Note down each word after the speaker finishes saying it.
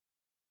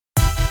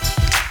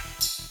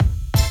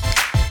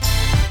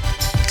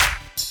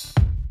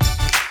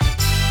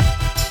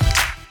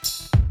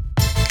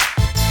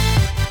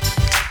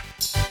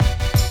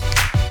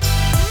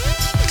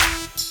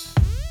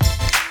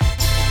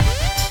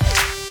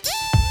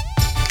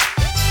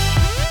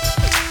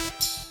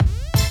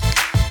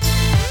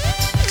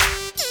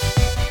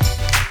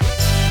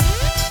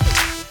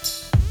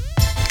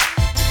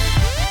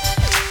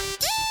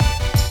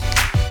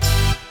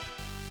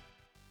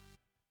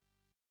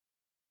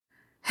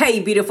Hey,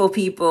 beautiful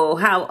people.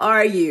 How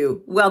are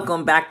you?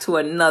 Welcome back to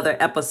another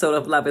episode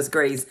of Love is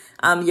Grace.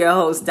 I'm your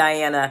host,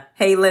 Diana.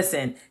 Hey,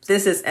 listen,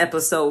 this is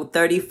episode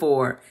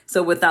 34.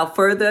 So without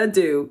further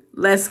ado,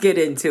 let's get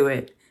into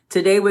it.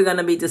 Today, we're going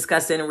to be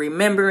discussing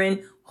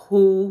remembering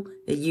who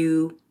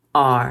you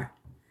are.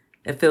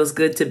 It feels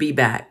good to be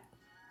back.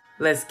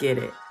 Let's get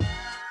it.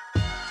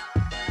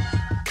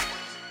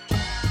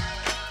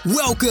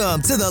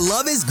 Welcome to the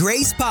Love is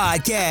Grace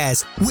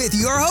podcast with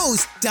your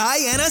host,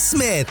 Diana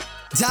Smith.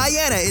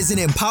 Diana is an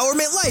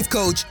empowerment life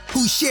coach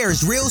who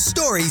shares real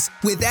stories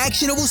with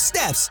actionable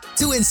steps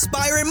to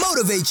inspire and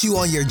motivate you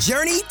on your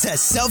journey to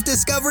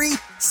self-discovery,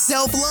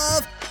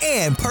 self-love,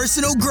 and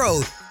personal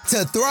growth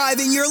to thrive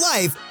in your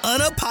life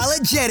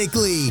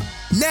unapologetically.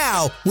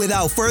 Now,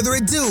 without further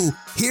ado,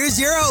 here's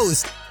your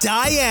host,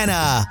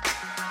 Diana.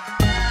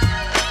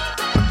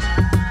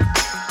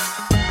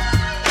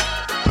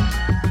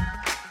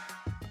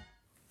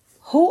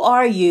 Who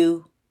are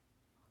you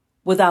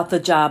without the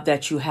job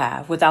that you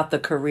have, without the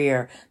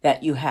career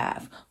that you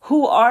have?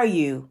 Who are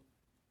you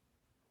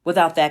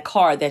without that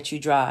car that you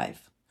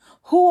drive?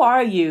 Who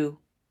are you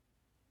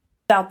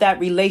without that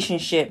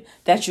relationship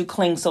that you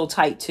cling so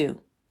tight to?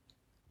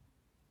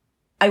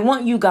 I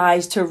want you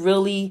guys to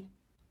really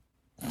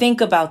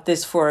think about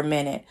this for a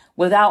minute.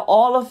 Without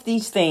all of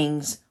these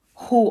things,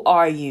 who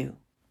are you?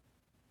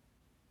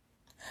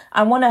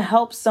 I want to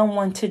help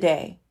someone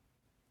today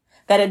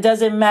that it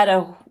doesn't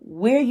matter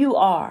where you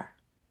are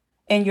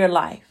in your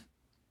life.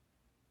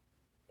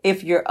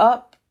 If you're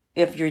up,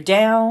 if you're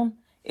down,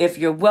 if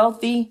you're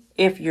wealthy,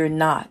 if you're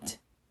not,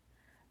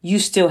 you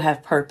still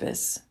have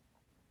purpose.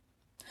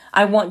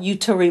 I want you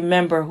to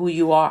remember who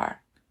you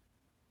are.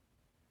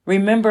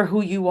 Remember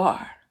who you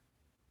are.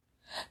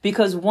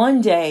 Because one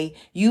day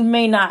you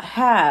may not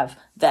have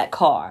that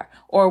car,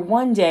 or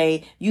one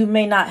day you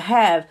may not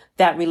have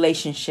that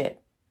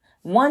relationship.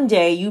 One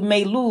day you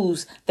may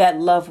lose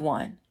that loved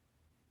one.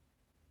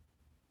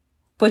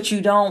 But you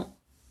don't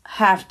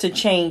have to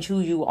change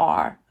who you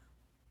are.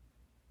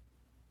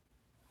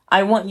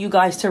 I want you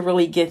guys to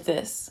really get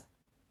this.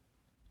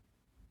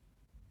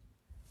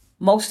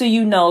 Most of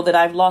you know that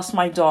I've lost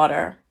my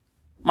daughter,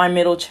 my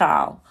middle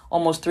child,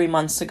 almost 3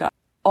 months ago.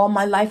 All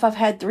my life I've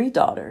had 3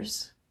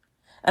 daughters.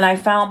 And I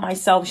found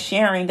myself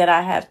sharing that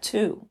I have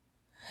 2.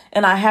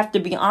 And I have to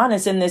be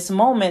honest in this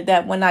moment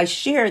that when I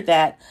shared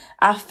that,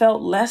 I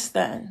felt less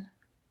than.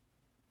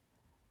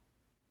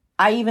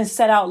 I even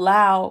said out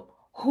loud,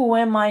 who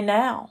am I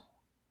now?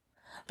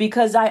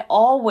 Because I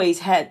always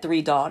had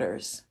 3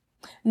 daughters.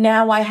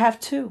 Now I have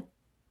 2.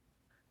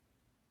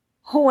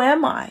 Who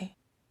am I?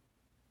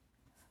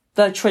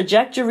 The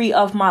trajectory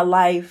of my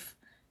life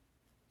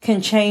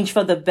can change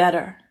for the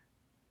better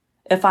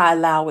if I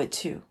allow it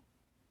to.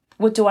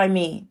 What do I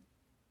mean?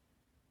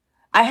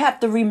 I have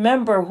to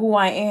remember who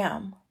I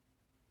am.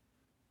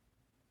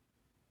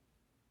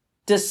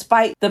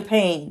 Despite the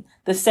pain,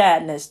 the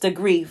sadness, the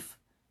grief,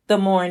 the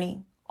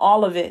mourning,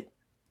 all of it.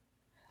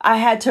 I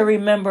had to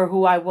remember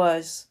who I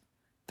was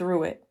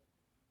through it.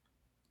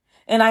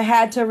 And I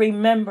had to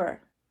remember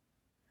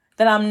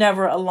that I'm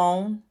never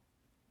alone.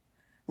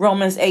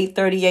 Romans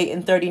 8:38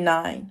 and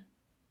 39.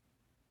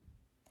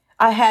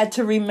 I had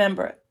to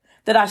remember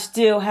that I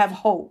still have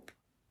hope.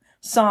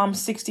 Psalm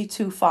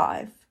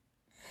 62:5.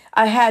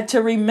 I had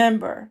to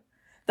remember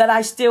that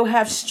I still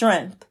have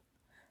strength.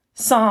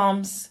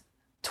 Psalms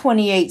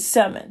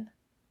 28:7.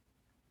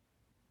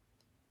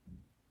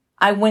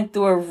 I went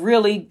through a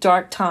really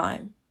dark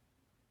time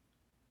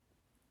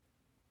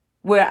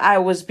where I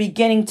was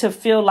beginning to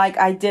feel like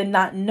I did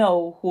not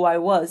know who I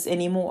was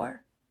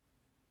anymore.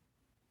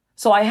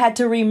 So I had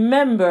to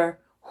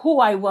remember who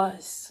I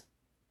was.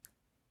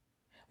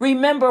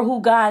 Remember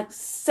who God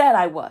said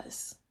I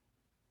was.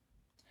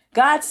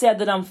 God said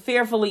that I'm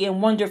fearfully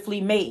and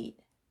wonderfully made.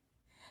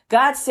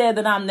 God said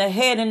that I'm the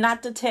head and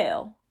not the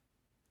tail.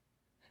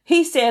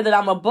 He said that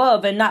I'm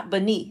above and not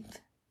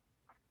beneath.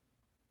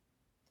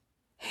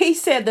 He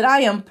said that I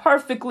am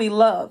perfectly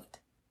loved.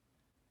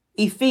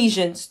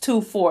 Ephesians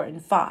 2:4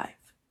 and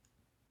 5.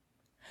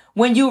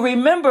 When you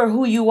remember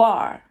who you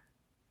are,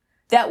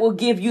 that will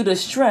give you the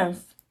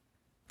strength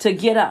to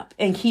get up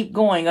and keep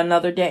going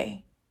another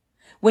day.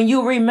 When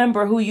you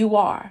remember who you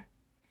are,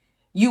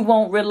 you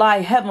won't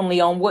rely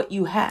heavily on what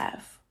you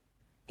have,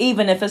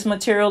 even if it's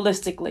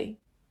materialistically.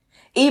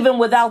 Even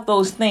without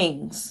those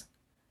things,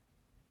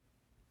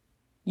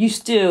 you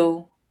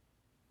still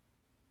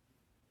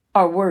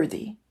are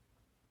worthy.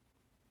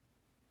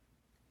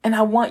 And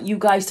I want you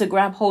guys to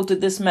grab hold of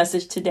this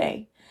message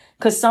today,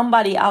 because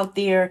somebody out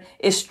there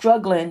is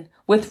struggling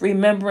with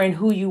remembering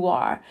who you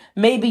are.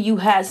 Maybe you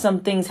had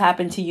some things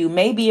happen to you.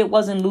 Maybe it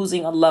wasn't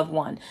losing a loved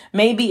one.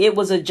 Maybe it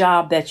was a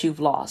job that you've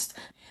lost.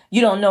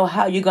 You don't know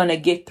how you're going to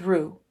get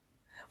through.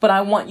 But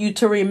I want you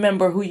to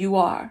remember who you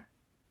are.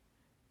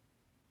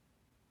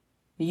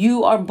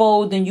 You are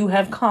bold and you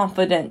have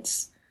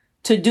confidence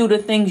to do the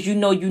things you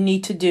know you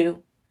need to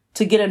do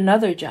to get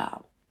another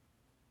job.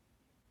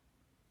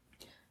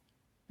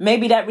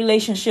 Maybe that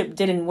relationship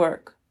didn't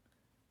work.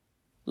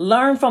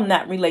 Learn from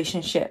that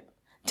relationship.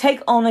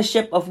 Take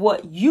ownership of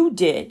what you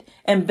did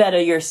and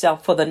better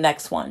yourself for the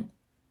next one.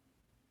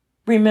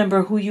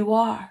 Remember who you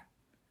are.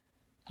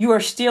 You are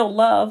still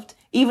loved,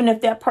 even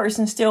if that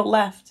person still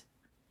left.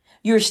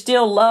 You're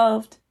still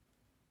loved.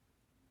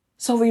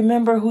 So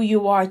remember who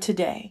you are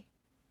today.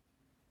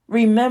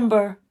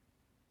 Remember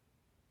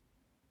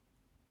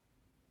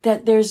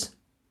that there's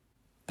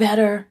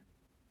better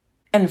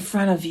in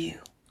front of you.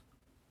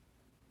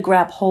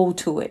 Grab hold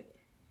to it.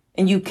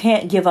 And you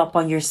can't give up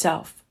on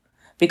yourself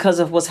because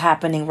of what's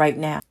happening right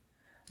now.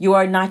 You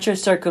are not your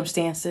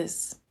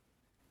circumstances.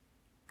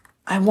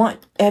 I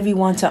want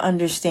everyone to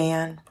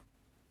understand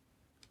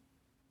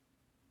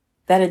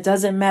that it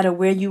doesn't matter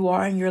where you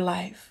are in your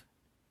life.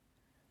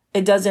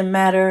 It doesn't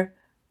matter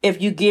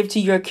if you give to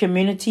your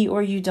community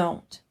or you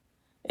don't.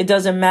 It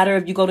doesn't matter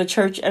if you go to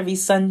church every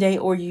Sunday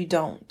or you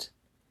don't.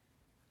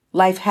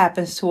 Life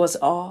happens to us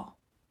all.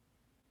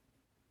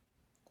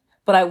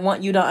 But I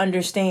want you to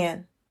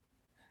understand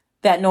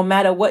that no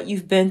matter what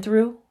you've been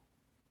through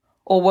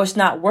or what's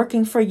not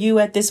working for you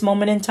at this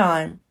moment in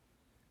time,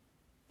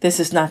 this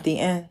is not the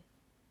end.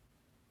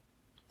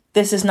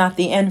 This is not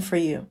the end for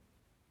you.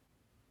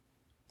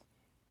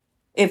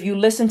 If you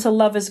listen to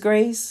Love is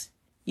Grace,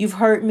 you've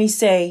heard me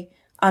say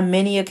on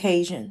many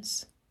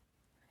occasions,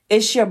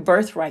 it's your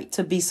birthright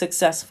to be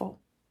successful.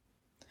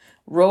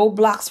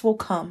 Roadblocks will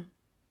come.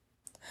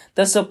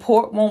 The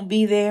support won't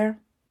be there.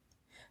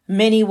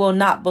 Many will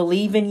not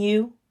believe in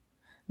you.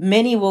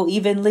 Many will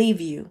even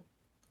leave you.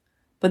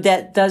 But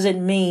that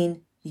doesn't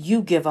mean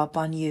you give up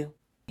on you.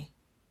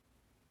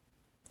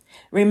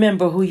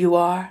 Remember who you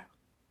are.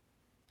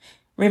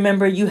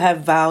 Remember you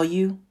have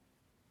value.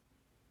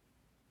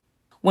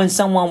 When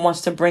someone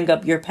wants to bring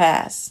up your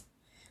past,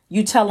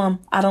 you tell them,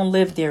 I don't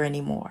live there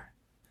anymore.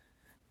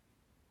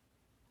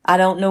 I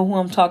don't know who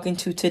I'm talking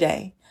to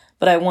today,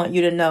 but I want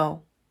you to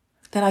know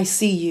that I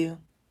see you.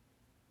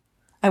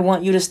 I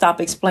want you to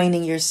stop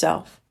explaining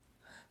yourself.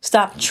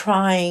 Stop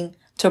trying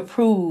to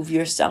prove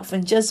yourself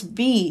and just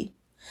be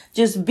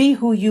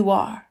who you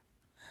are.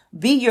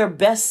 Be your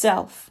best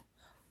self,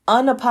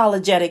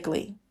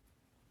 unapologetically.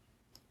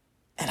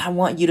 And I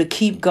want you to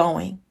keep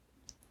going.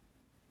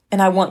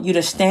 And I want you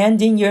to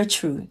stand in your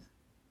truth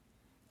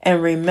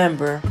and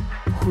remember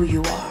who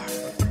you are.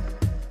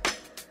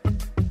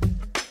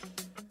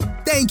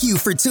 Thank you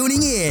for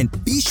tuning in.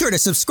 Be sure to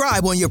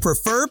subscribe on your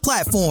preferred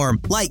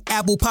platform like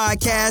Apple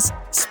Podcasts,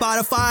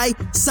 Spotify,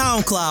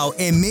 SoundCloud,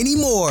 and many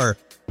more.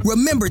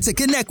 Remember to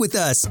connect with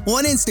us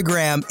on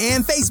Instagram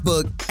and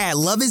Facebook at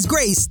Love is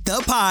Grace, the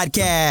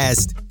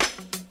podcast.